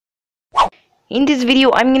In this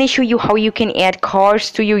video, I'm gonna show you how you can add cards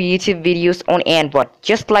to your YouTube videos on Android,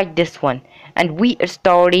 just like this one. And we are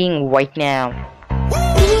starting right now.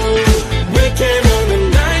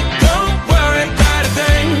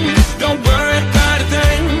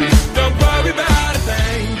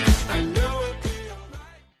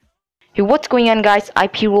 Hey, what's going on guys,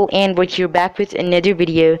 Iperial Android here, back with another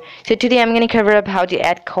video. So today I'm gonna cover up how to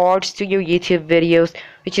add cards to your YouTube videos,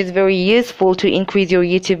 which is very useful to increase your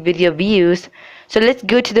YouTube video views. So let's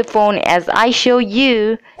go to the phone as I show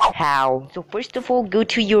you how. So first of all, go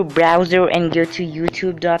to your browser and go to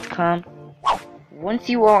youtube.com. Once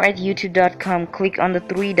you are at youtube.com, click on the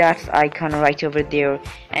three dots icon right over there,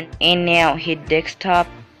 and now hit desktop,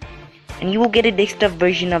 and you will get a desktop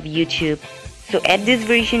version of YouTube. So at this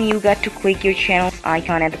version, you got to click your channel's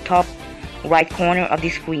icon at the top right corner of the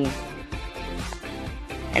screen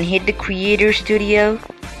and hit the Creator Studio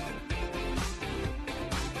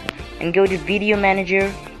and go to Video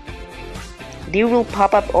Manager. There will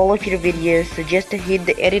pop up all of your videos, so just to hit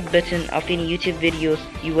the edit button of any YouTube videos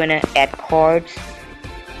you wanna add cards.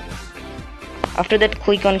 After that,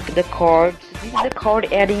 click on the cards. This is the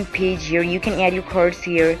card adding page here. You can add your cards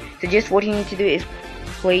here. So just what you need to do is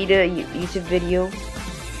play the YouTube video,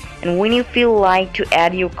 and when you feel like to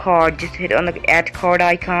add your card, just hit on the add card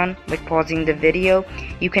icon by pausing the video.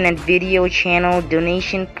 You can add video, channel,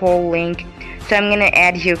 donation, poll link. So I'm gonna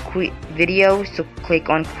add here video, so click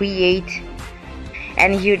on create,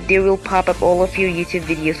 and here there will pop up all of your YouTube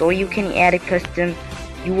videos, or you can add a custom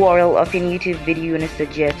URL of any YouTube video you wanna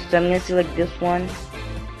suggest. So I'm gonna select this one.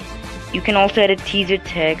 You can also add a teaser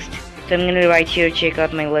text, so I'm gonna write here, check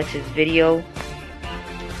out my Lexis video.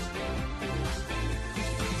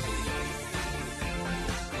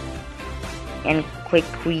 And click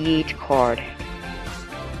create card.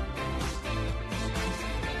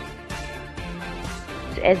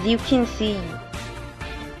 So as you can see,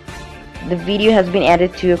 the video has been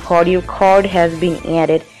added to your card. Your card has been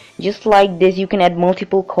added. Just like this, you can add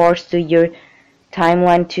multiple cards to your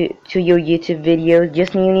timeline to your YouTube video.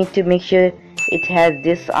 Just you need to make sure it has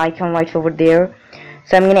this icon right over there.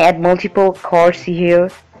 So I'm gonna add multiple cards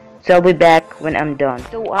here. So I'll be back when I'm done.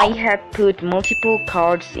 So I have put multiple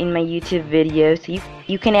cards in my YouTube videos.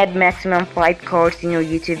 You can add maximum 5 cards in your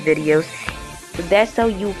YouTube videos. So that's how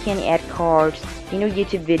you can add cards in your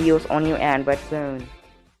YouTube videos on your Android phone.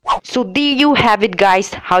 So there you have it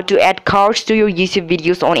guys, how to add cards to your YouTube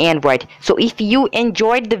videos on Android. So if you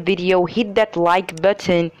enjoyed the video, hit that like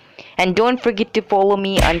button. And don't forget to follow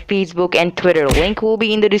me on Facebook and Twitter. Link will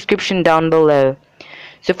be in the description down below.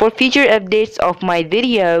 So for future updates of my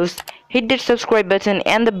videos, hit that subscribe button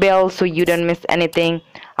and the bell so you don't miss anything.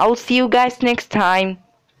 I'll see you guys next time.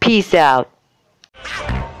 Peace out.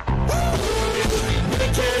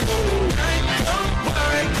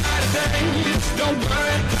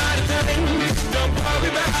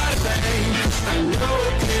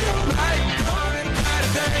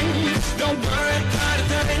 Don't worry about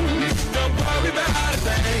a thing.